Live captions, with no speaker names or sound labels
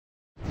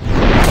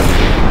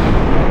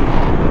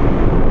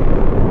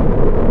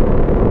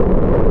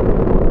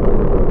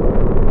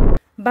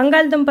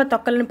బంగాళదుంప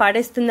తొక్కలను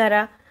పాడేస్తున్నారా?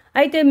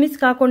 అయితే మిస్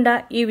కాకుండా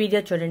ఈ వీడియో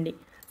చూడండి.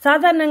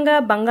 సాధారణంగా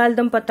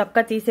బంగాళదుంప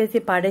తొక్క తీసేసి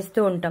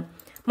పాడేస్తూ ఉంటాం.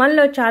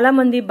 మనలో చాలా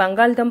మంది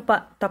బంగాళదుంప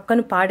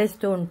తొక్కను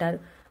పాడేస్తూ ఉంటారు.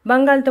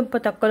 బంగాళదుంప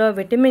తొక్కలో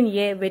vitamin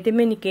A,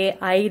 vitamin K,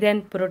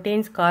 iron,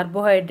 proteins,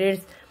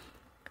 carbohydrates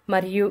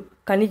మరియు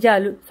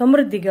ఖనిజాలు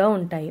సమృద్ధిగా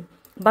ఉంటాయి.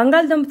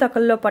 బంగాళదుంప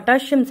తొక్కల్లో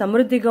పొటాషియం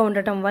సమృద్ధిగా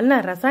ఉండటం వలన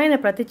రసాయన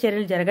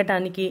ప్రతిచర్యలు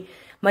జరగటానికి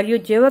మరియు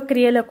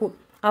జీవక్రియలకు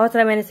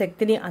అవసరమైన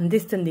శక్తిని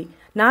అందిస్తుంది.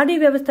 నాడీ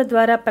వ్యవస్థ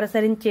ద్వారా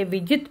ప్రసరించే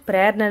విద్యుత్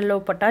ప్రేరణలో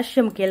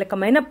పొటాషియం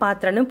కీలకమైన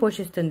పాత్రను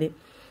పోషిస్తుంది.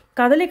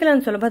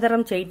 కదలికలను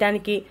సులభతరం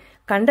చేయటానికి,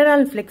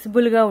 కండరాలను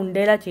ఫ్లెక్సిబుల్ గా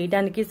ఉండేలా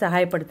చేయడానికి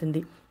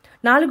సహాయపడుతుంది.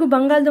 4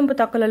 బంగాళదుంప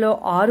తొక్కలలో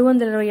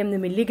 628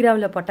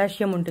 మిల్లీగ్రాముల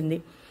పొటాషియం ఉంటుంది.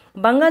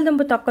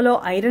 బంగాళదుంప తొక్కలో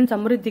ఐరన్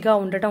సమృద్ధిగా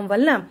ఉండటం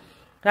వలన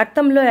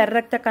రక్తంలో ఎర్ర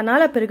రక్త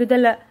కణాల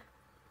పెరుగుదల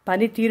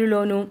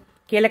పనితీరులోనూ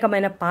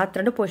కీలకమైన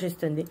పాత్రను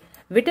పోషిస్తుంది.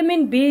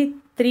 విటమిన్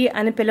B3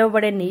 అని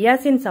పిలువబడే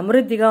నియాసిన్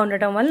సమృద్ధిగా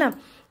ఉండటం వలన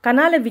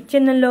కణాల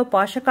విచ్ఛిన్నంలో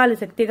పోషకాలు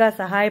శక్తిగా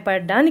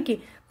సహాయపడడానికి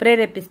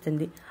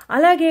ప్రేరేపిస్తుంది.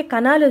 అలాగే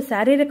కణాలు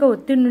శారీరక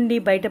ఒత్తిడి నుండి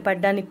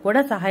బయటపడడానికి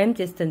కూడా సహాయం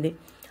చేస్తుంది.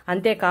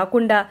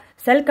 అంతేకాకుండా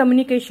సెల్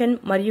కమ్యూనికేషన్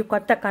మరియు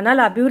కొత్త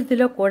కణాల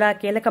అభివృద్ధిలో కూడా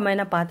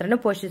కీలకమైన పాత్రను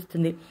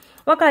పోషిస్తుంది.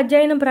 ఒక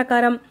అధ్యయనం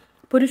ప్రకారం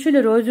పురుషులు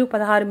రోజు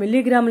 16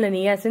 మిల్లీగ్రాముల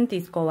నియాసిన్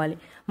తీసుకోవాలి,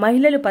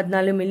 మహిళలు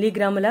 14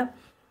 మిల్లీగ్రాముల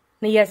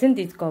నియాసిన్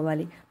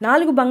తీసుకోవాలి.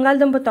 4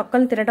 బంగాళదుంప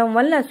తొక్కలను తినడం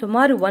వల్ల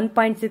సుమారు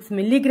 1.6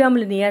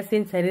 మిల్లీగ్రాముల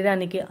నియాసిన్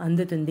శరీరానికి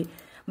అందుతుంది.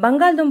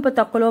 బంగాళదుంప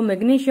తొక్కలో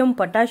మెగ్నీషియం,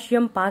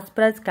 పొటాషియం,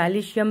 ఫాస్ఫరస్,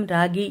 కాల్షియం,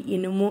 రాగి,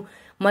 ఇనుము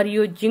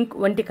మరియు జింక్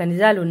వంటి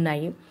ఖనిజాలు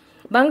ఉన్నాయి.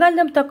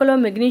 బంగాళదుంప తొక్కలో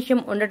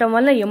మెగ్నీషియం ఉండటం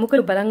వల్ల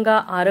ఎముకలు బలంగా,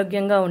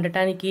 ఆరోగ్యంగా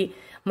ఉండటానికి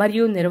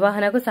మరియు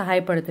నిర్వహణకు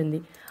సహాయపడుతుంది.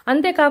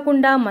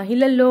 అంతేకాకుండా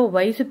మహిళల్లో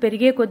వయసు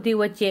పెరిగే కొద్దీ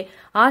వచ్చే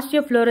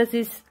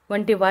ఆస్టియోఫ్లోరోసిస్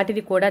వంటి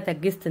వాటిని కూడా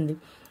తగ్గిస్తుంది.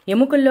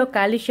 ఎముకల్లో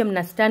కాల్షియం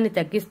నష్టాన్ని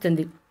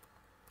తగ్గిస్తుంది.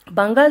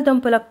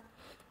 బంగాళదుంపల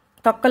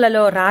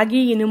తొక్కలలో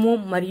రాగి, ఇనుము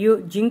మరియు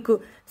జింక్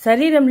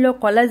శరీరంలో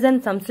కొల్లాజెన్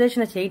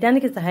సంశ్లేషణ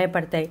చేయడానికి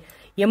సహాయపడతాయి.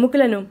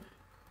 ఎముకలను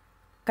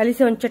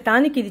కలిసి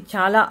ఉంచటానికి ఇది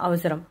చాలా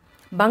అవసరం.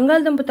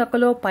 బంగాళదుంప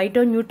తొక్కలో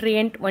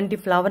ఫైటోన్యూట్రియంట్ వంటి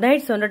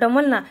ఫ్లావనాయిడ్స్ ఉండటం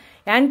వలన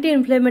యాంటీ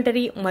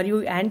ఇన్ఫ్లమేటరీ మరియు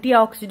యాంటీ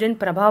ఆక్సిడెంట్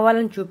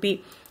ప్రభావాలను చూపి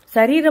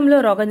శరీరంలో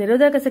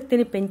రోగనిరోధక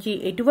శక్తిని పెంచి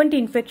ఎటువంటి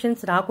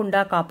ఇన్ఫెక్షన్స్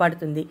రాకుండా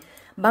కాపాడుతుంది.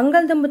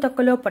 బంగాళదుంప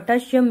తొక్కలో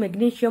పొటాషియం,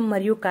 మెగ్నీషియం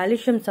మరియు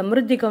కాల్షియం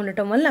సమృద్ధిగా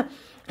ఉండటం వల్ల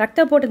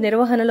రక్తపోటు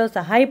నిర్వహణలో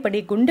సహాయపడి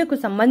గుండెకు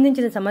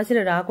సంబంధించిన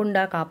సమస్యలు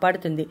రాకుండా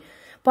కాపాడుతుంది.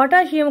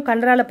 పొటాషియం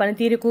కండరాల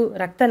పనితీరుకు,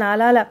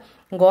 రక్తనాళాల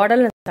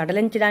గోడలను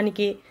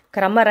సడలించడానికి,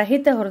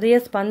 క్రమరహిత హృదయ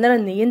స్పందన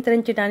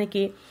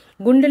నియంత్రించడానికి,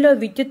 గుండెలో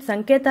విద్యుత్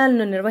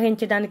సంకేతాలను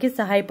నిర్వహించడానికి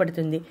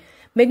సహాయపడుతుంది.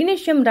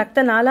 మెగ్నీషియం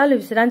రక్తనాళాలు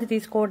విశ్రాంతి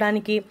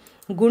తీసుకోవడానికి,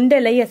 గుండె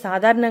లయ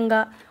సాధారణంగా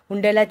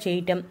ఉండేలా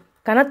చేయటం,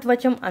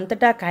 కణత్వచం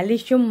అంతటా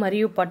కాల్షియం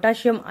మరియు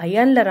పొటాషియం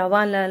అయాన్ల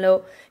రవాణాలో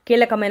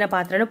కీలకమైన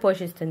పాత్రను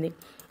పోషిస్తుంది.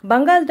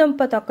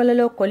 బంగాళదుంప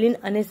తొక్కలలో కొలిన్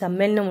అనే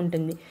సమ్మేళనం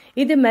ఉంటుంది.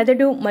 ఇది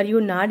మెదడు మరియు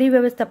నాడీ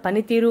వ్యవస్థ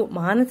పనితీరు,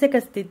 మానసిక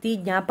స్థితి,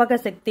 జ్ఞాపక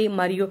శక్తి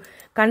మరియు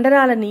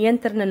కండరాల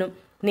నియంత్రణను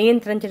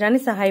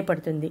నియంత్రించడానికి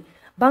సహాయపడుతుంది.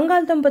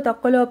 బంగాళదుంప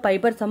తొక్కలో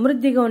ఫైబర్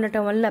సమృద్ధిగా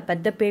ఉండటం వలన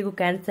పెద్ద పేగు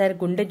క్యాన్సర్,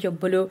 గుండె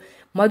జబ్బులు,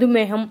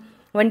 మధుమేహం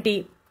వంటి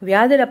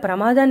వ్యాధుల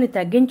ప్రమాదాన్ని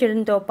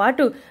తగ్గించడంతో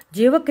పాటు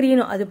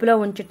జీవక్రియను అదుపులో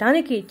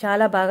ఉంచడానికి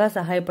చాలా బాగా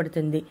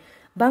సహాయపడుతుంది.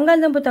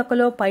 బంగాళదుంప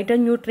తొక్కలో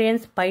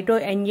ఫైటోన్యూట్రియంట్స్, ఫైటో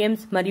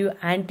ఎంజైమ్స్ మరియు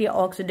యాంటీ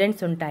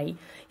ఆక్సిడెంట్స్ ఉంటాయి.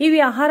 ఇవి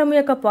ఆహారం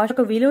యొక్క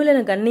పోషక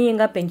విలువలను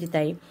గణనీయంగా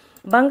పెంచుతాయి.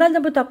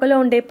 బంగాళదుంప తొక్కలో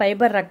ఉండే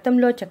ఫైబర్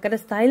రక్తంలో చక్కెర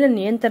స్థాయిలను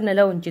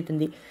నియంత్రణలో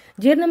ఉంచుతుంది.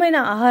 జీర్ణమైన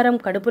ఆహారం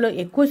కడుపులో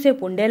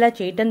ఎక్కువసేపు ఉండేలా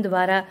చేయటం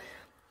ద్వారా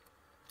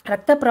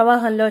రక్త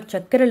ప్రవాహంలో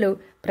చక్కెరలు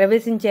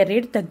ప్రవేశించే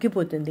రేటు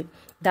తగ్గిపోతుంది.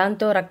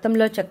 దాంతో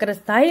రక్తంలో చక్కెర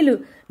స్థాయిలు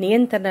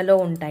నియంత్రణలో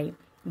ఉంటాయి.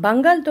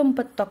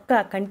 బంగాళదుంప తొక్క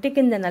కంటి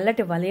కింద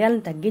నల్లటి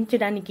వలయాలను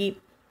తగ్గించడానికి,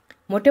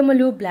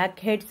 మొటిమలు,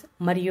 బ్లాక్ హెడ్స్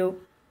మరియు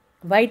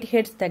వైట్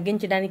హెడ్స్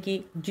తగ్గించడానికి,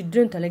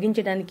 జిడ్డును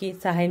తొలగించడానికి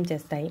సహాయం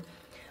చేస్తాయి.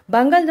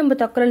 బంగాళదుంప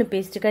తొక్కలను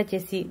పేస్ట్గా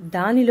చేసి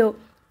దానిలో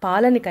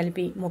పాలని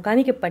కలిపి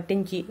ముఖానికి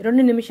పట్టించి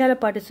 2 నిమిషాల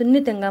పాటు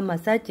సున్నితంగా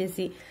మసాజ్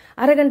చేసి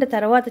అరగంట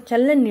తర్వాత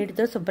చల్లని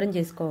నీటితో శుభ్రం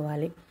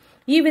చేసుకోవాలి.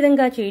 ఈ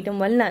విధంగా చేయటం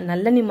వలన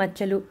నల్లని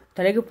మచ్చలు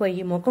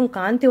తొలగిపోయి ముఖం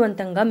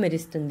కాంతివంతంగా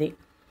మెరుస్తుంది.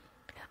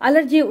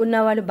 అలర్జీ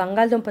ఉన్నవాళ్ళు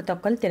బంగాళదుంప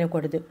తొక్కలు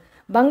తినకూడదు.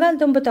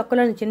 బంగాళదుంప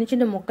తొక్కలను చిన్న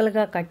చిన్న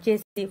ముక్కలుగా కట్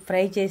చేసి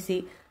ఫ్రై చేసి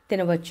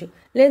తినవచ్చు,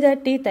 లేదా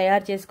టీ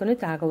తయారు చేసుకుని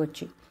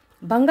తాగవచ్చు.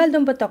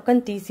 బంగాళదుంప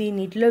తొక్కను తీసి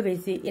నీటిలో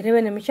వేసి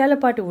 20 నిమిషాల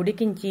పాటు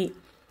ఉడికించి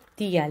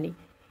తీయాలి.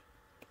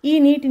 ఈ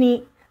నీటిని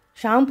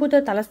షాంపూతో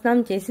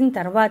తలస్నానం చేసిన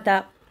తర్వాత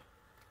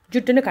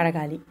జుట్టును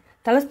కడగాలి.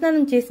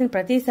 తలస్నానం చేసిన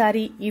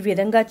ప్రతిసారి ఈ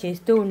విధంగా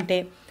చేస్తూ ఉంటే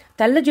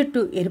తెల్ల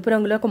జుట్టు ఎరుపు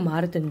రంగులోకి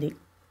మారుతుంది.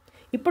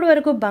 ఇప్పటి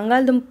వరకు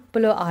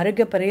బంగాళదుంపలో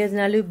ఆరోగ్య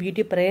ప్రయోజనాలు,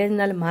 బ్యూటీ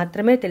ప్రయోజనాలు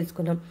మాత్రమే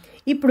తెలుసుకున్నాం.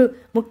 ఇప్పుడు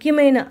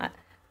ముఖ్యమైన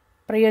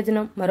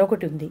ప్రయోజనం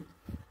మరొకటి ఉంది.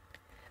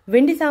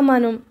 వెండి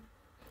సామానం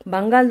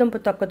బంగాళదుంప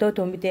తొక్కతో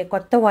తోమితే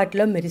కొత్త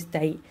వాటిలో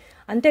మెరుస్తాయి.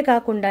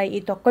 అంతేకాకుండా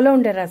ఈ తొక్కలో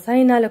ఉండే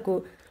రసాయనాలకు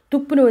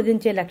తుప్పును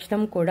వదిలించే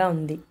లక్షణం కూడా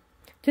ఉంది.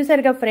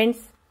 చూసారుగా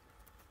ఫ్రెండ్స్,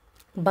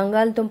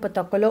 బంగాళదుంప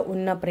తొక్కలో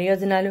ఉన్న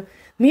ప్రయోజనాలు.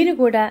 మీరు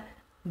కూడా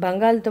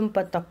బంగాళదుంప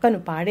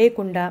తొక్కను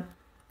పాడేయకుండా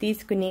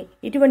తీసుకుని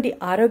ఇటువంటి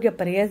ఆరోగ్య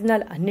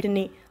ప్రయోజనాలు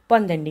అన్నిటినీ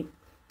పొందండి.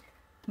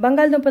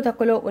 బంగాళదుంప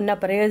తొక్కలో ఉన్న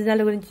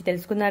ప్రయోజనాల గురించి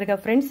తెలుసుకున్నారుగా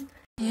ఫ్రెండ్స్.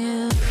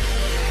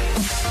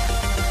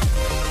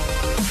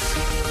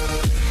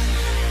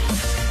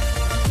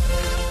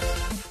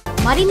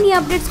 మరిన్ని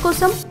అప్డేట్స్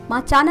కోసం మా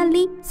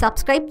ఛానల్ని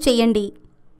సబ్స్క్రైబ్ చేయండి.